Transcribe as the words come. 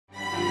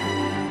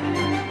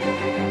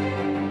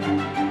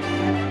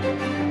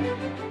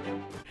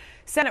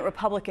Senate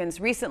Republicans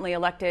recently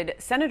elected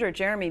Senator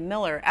Jeremy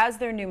Miller as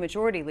their new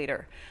majority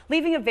leader,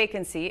 leaving a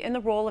vacancy in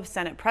the role of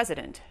Senate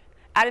President.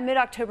 At a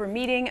mid-October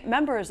meeting,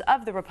 members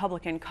of the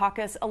Republican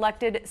caucus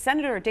elected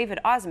Senator David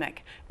Osmek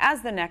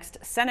as the next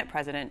Senate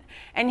President,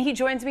 and he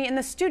joins me in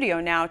the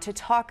studio now to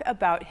talk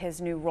about his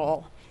new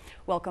role.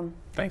 Welcome.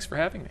 Thanks for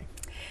having me.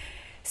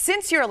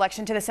 Since your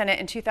election to the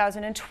Senate in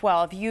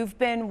 2012, you've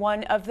been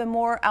one of the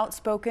more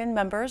outspoken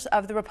members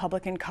of the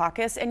Republican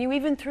caucus, and you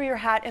even threw your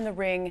hat in the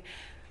ring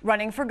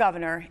running for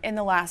governor in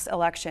the last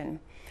election.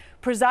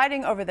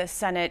 Presiding over the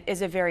Senate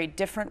is a very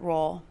different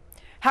role.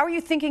 How are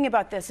you thinking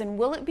about this, and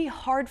will it be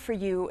hard for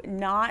you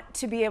not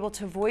to be able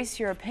to voice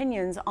your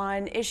opinions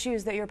on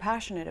issues that you're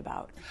passionate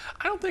about?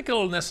 I don't think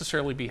it'll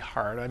necessarily be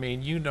hard. I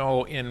mean, you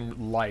know,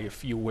 in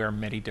life you wear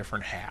many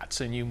different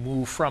hats, and you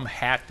move from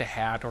hat to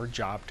hat or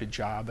job to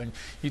job, and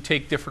you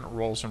take different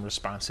roles and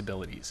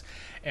responsibilities.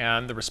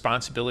 And the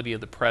responsibility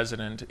of the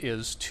president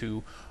is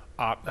to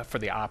for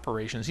the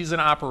operations. He's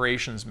an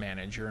operations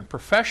manager, and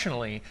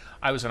professionally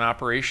I was an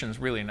operations,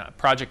 really not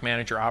project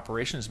manager,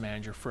 operations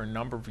manager for a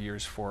number of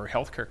years for a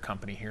healthcare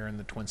company here in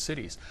the Twin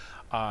Cities.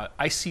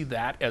 I see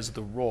that as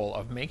the role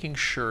of making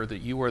sure that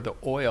you are the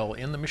oil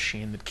in the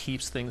machine that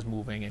keeps things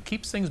moving and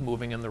keeps things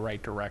moving in the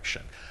right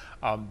direction.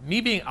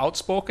 Me being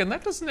outspoken,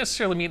 that doesn't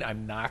necessarily mean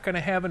I'm not going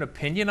to have an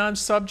opinion on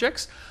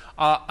subjects.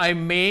 I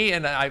may,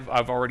 and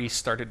I've already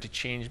started to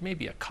change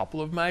maybe a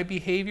couple of my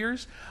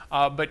behaviors,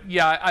 but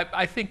yeah,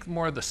 I think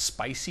more of the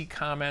spicy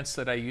comments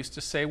that I used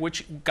to say,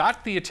 which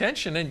got the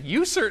attention, and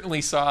you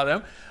certainly saw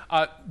them,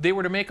 they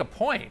were to make a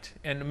point,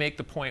 and to make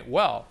the point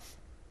well.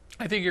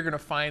 I think you're going to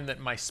find that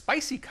my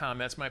spicy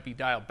comments might be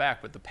dialed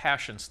back, but the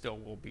passion still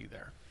will be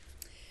there.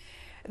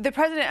 The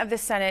president of the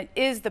Senate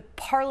is the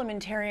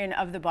parliamentarian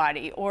of the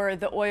body, or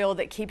the oil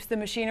that keeps the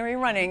machinery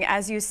running,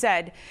 as you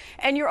said.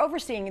 And you're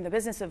overseeing the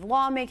business of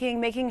lawmaking,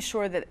 making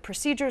sure that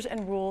procedures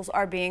and rules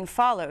are being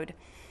followed.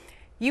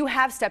 You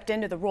have stepped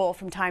into the role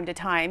from time to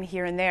time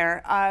here and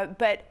there,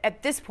 but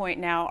at this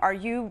point now, are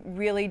you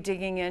really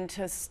digging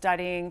into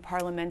studying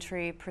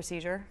parliamentary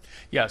procedure?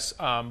 Yes,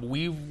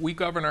 we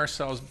govern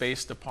ourselves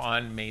based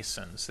upon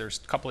Masons. There's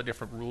a couple of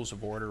different rules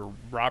of order.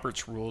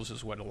 Robert's rules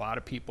is what a lot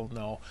of people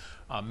know.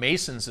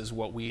 Masons is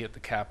what we at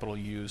the Capitol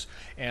use,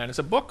 and it's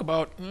a book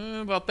about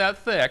that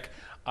thick.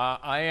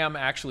 I am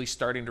actually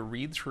starting to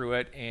read through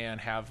it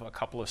and have a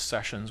couple of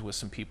sessions with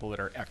some people that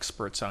are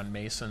experts on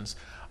Masons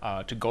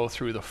to go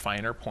through the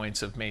finer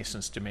points of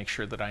Masons to make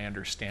sure that I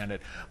understand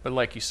it. But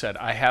like you said,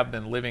 I have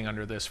been living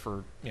under this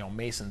for,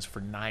 Masons for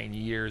 9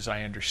 years.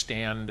 I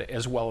understand,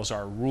 as well as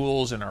our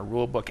rules and our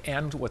rule book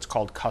and what's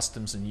called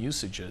customs and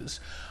usages.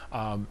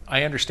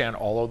 I understand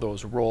all of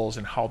those roles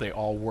and how they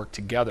all work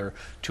together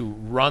to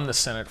run the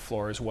Senate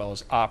floor as well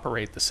as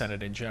operate the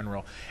Senate in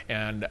general.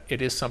 And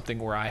it is something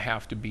where I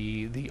have to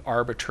be the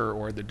arbiter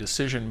or the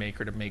decision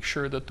maker to make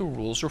sure that the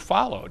rules are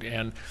followed.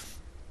 And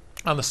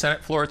on the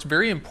Senate floor, it's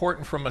very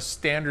important from a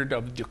standard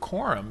of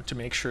decorum to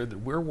make sure that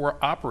we're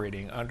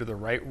operating under the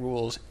right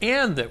rules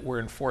and that we're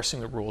enforcing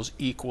the rules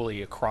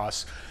equally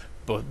across,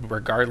 both,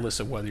 regardless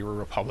of whether you're a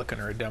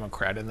Republican or a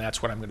Democrat, and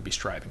that's what I'm going to be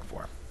striving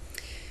for.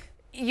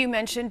 You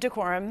mentioned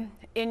decorum.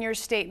 In your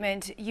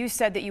statement, you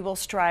said that you will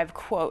strive,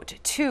 quote,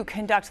 to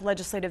conduct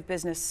legislative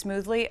business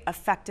smoothly,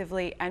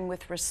 effectively, and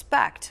with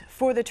respect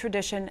for the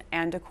tradition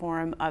and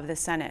decorum of the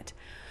Senate.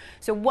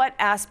 So what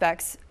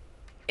aspects,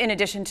 in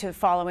addition to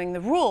following the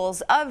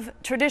rules of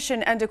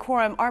tradition and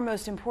decorum, are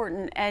most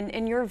important? And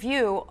in your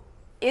view,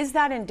 is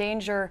that in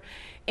danger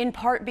in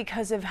part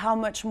because of how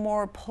much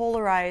more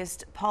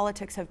polarized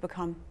politics have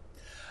become?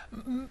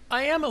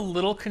 I am a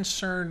little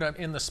concerned.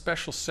 In the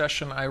special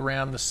session, I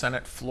ran the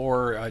Senate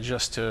floor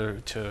just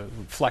to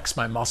flex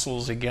my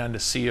muscles again to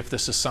see if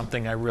this is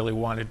something I really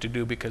wanted to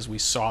do, because we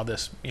saw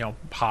this,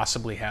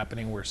 possibly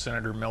happening where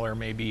Senator Miller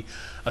may be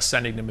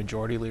ascending to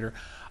majority leader.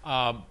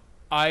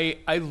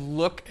 I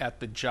look at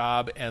the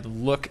job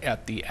and look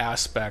at the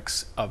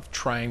aspects of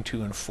trying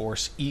to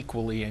enforce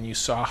equally, and you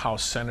saw how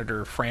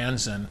Senator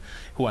Franzen,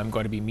 who I'm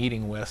going to be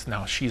meeting with,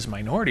 now she's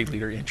minority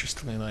leader,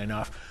 interestingly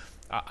enough,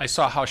 I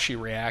saw how she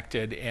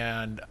reacted,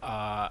 and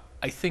I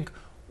think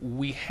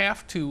we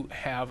have to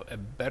have a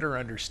better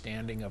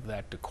understanding of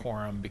that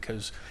decorum,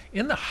 because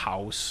in the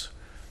House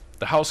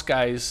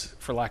guys,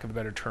 for lack of a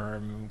better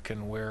term,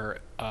 can wear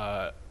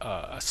a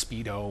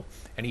Speedo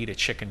and eat a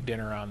chicken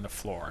dinner on the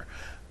floor.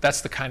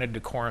 That's the kind of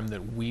decorum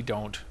that we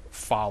don't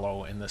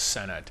follow in the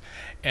Senate.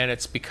 And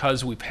it's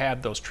because we've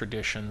had those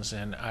traditions,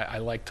 and I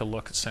like to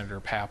look at Senator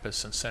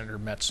Pappas and Senator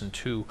Metzen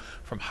too,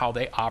 from how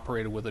they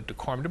operated with a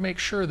decorum to make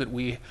sure that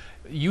we,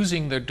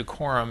 using the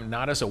decorum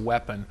not as a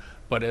weapon,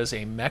 but as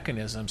a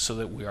mechanism so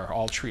that we are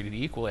all treated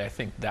equally. I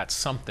think that's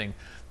something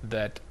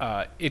that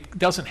it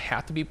doesn't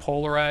have to be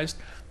polarized,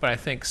 but I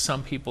think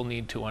some people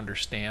need to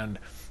understand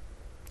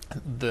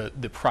the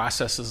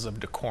processes of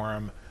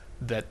decorum,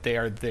 that they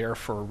are there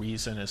for a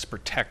reason, is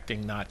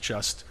protecting not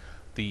just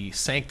the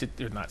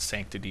sanctity, or not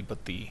sanctity,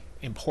 but the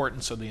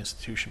importance of the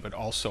institution, but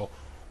also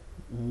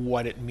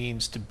what it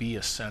means to be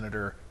a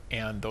senator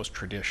and those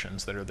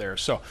traditions that are there.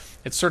 So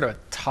it's sort of a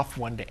tough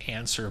one to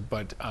answer,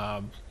 but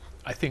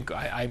I think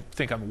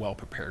I'm well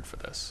prepared for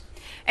this.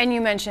 And you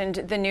mentioned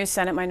the new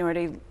Senate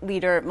Minority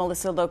Leader,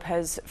 Melissa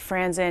Lopez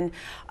Franzen.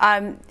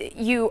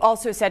 You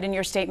also said in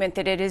your statement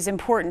that it is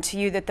important to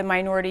you that the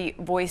minority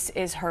voice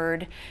is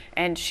heard,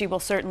 and she will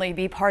certainly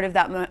be part of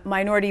that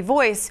minority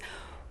voice.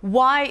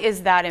 Why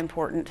is that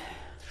important?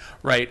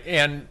 Right,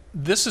 and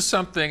this is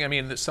something, I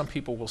mean, that some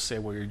people will say,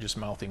 well, you're just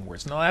mouthing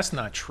words. No, that's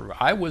not true.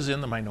 I was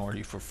in the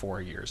minority for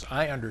 4 years.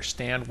 I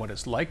understand what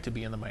it's like to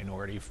be in the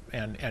minority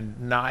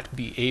and not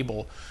be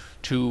able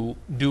to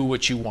do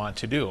what you want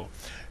to do.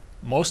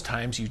 Most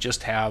times you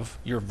just have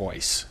your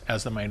voice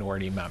as the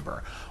minority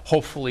member.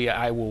 Hopefully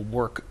I will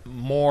work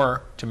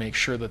more to make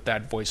sure that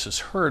that voice is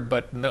heard,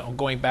 but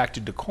going back to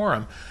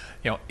decorum,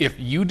 if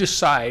you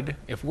decide,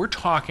 if we're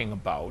talking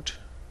about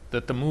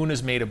that the moon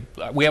is made of,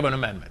 we have an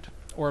amendment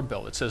or a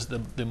bill that says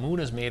the moon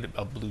is made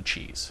of blue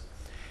cheese,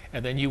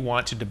 and then you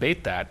want to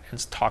debate that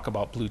and talk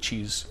about blue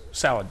cheese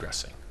salad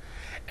dressing,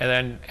 and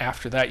then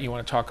after that you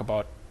want to talk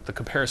about the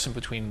comparison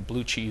between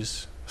blue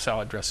cheese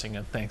salad dressing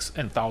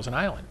and Thousand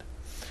Island.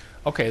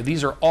 Okay,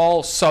 these are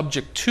all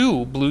subject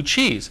to blue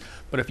cheese,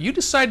 but if you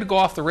decide to go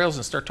off the rails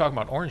and start talking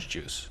about orange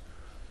juice,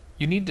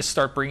 you need to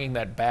start bringing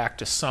that back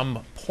to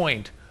some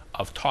point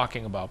of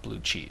talking about blue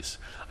cheese.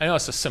 I know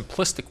it's a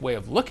simplistic way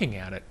of looking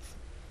at it,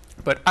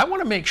 but I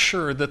want to make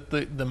sure that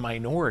the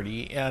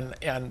minority,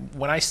 and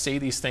when I say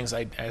these things,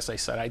 as I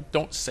said, I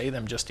don't say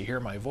them just to hear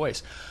my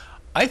voice.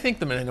 I think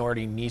the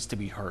minority needs to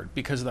be heard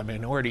because the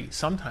minority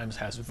sometimes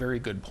has very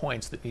good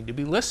points that need to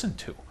be listened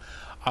to.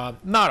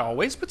 Not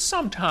always, but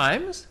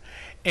sometimes.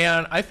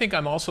 And I think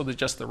I'm also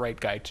just the right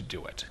guy to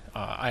do it.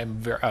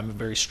 I'm a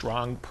very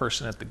strong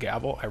person at the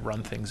gavel. I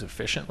run things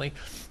efficiently,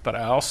 but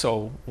I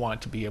also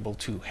want to be able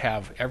to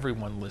have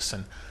everyone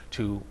listen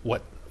to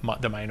what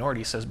the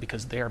minority says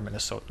because they are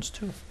Minnesotans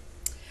too.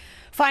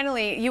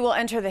 Finally, you will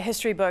enter the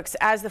history books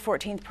as the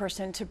 14th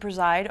person to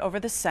preside over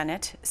the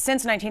Senate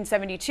since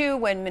 1972,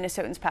 when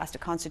Minnesotans passed a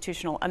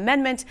constitutional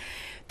amendment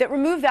that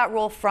removed that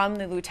role from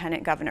the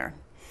lieutenant governor.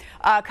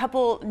 A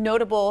couple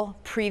notable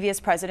previous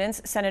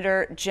presidents,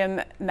 Senator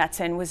Jim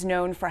Metzen was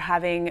known for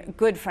having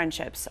good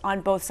friendships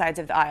on both sides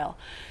of the aisle.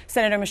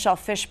 Senator Michelle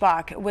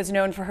Fischbach was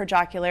known for her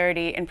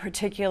jocularity, in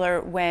particular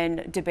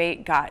when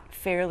debate got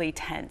fairly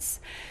tense.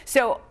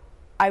 So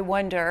I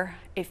wonder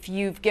if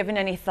you've given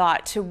any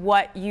thought to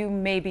what you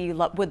maybe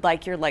would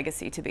like your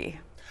legacy to be.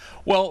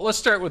 Well, let's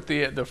start with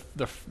the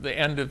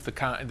end of the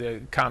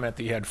comment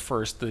that you had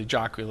first, the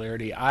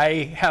jocularity.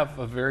 I have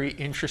a very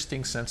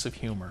interesting sense of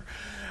humor.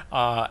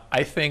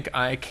 I think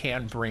I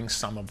can bring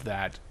some of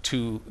that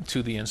to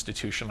the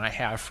institution. I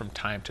have from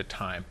time to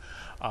time,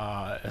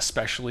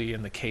 especially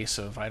in the case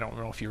of, I don't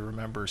know if you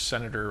remember,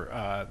 Senator,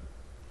 I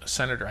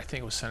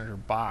think it was Senator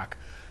Bach,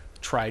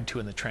 tried to,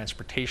 in the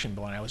transportation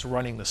bill, and I was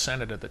running the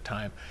Senate at the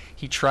time,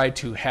 he tried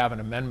to have an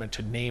amendment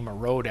to name a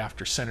road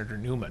after Senator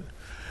Newman.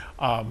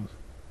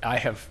 I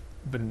have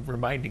been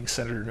reminding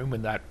Senator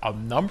Newman that a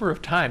number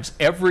of times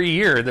every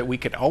year that we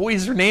could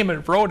always name a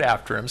road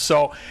after him.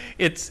 So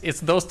it's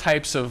those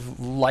types of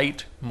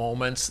light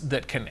moments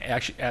that can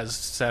actually, as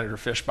Senator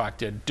Fischbach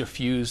did,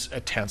 diffuse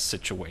a tense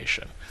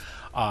situation.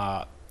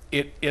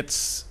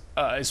 It's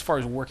as far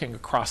as working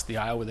across the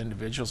aisle with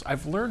individuals,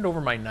 I've learned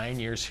over my 9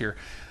 years here,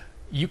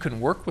 you can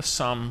work with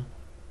some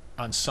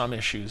on some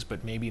issues,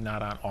 but maybe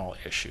not on all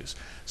issues.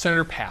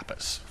 Senator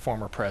Pappas,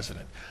 former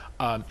president,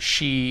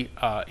 she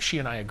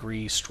and I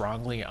agree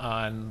strongly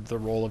on the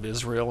role of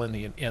Israel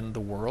in the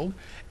world,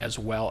 as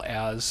well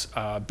as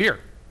beer.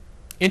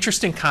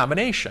 Interesting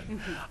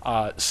combination.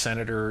 Mm-hmm.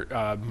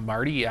 Senator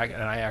Marty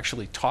and I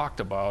actually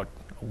talked about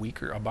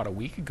about a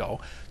week ago,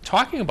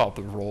 talking about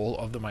the role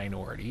of the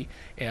minority,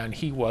 and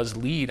he was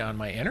lead on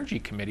my energy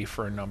committee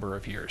for a number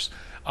of years.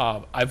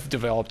 I've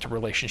developed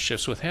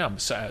relationships with him.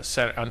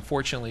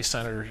 Unfortunately,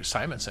 Senator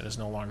Simonson is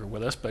no longer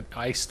with us, but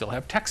I still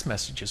have text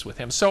messages with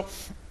him. So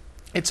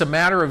it's a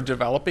matter of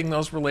developing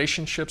those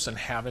relationships and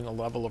having a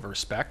level of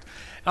respect.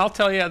 And I'll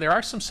tell you, there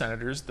are some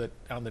senators that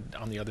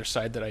on the other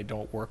side that I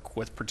don't work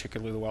with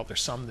particularly well.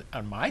 There's some that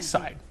on my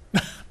side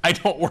I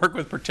don't work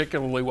with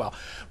particularly well.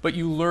 But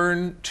you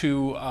learn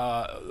to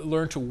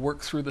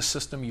work through the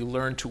system. You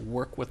learn to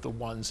work with the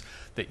ones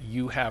that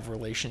you have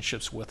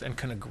relationships with and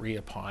can agree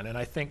upon. And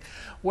I think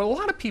what a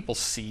lot of people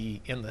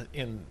see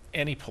in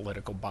any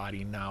political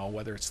body now,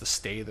 whether it's the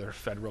state or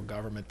federal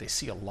government, they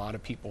see a lot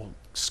of people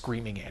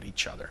screaming at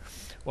each other.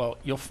 Well,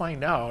 you'll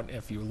find out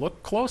if you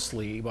look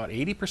closely, about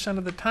 80%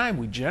 of the time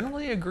we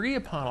generally agree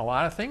upon a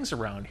lot of things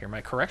around here.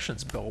 My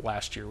corrections bill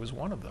last year was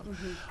one of them.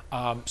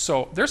 Mm-hmm.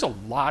 So there's a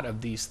lot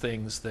of these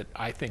things that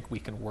I think we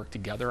can work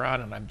together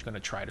on, and I'm going to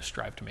try to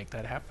strive to make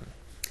that happen.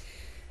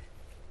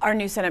 Our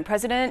new Senate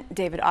President,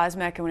 David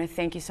Osmek, I want to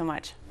thank you so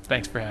much.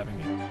 Thanks for having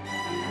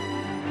me.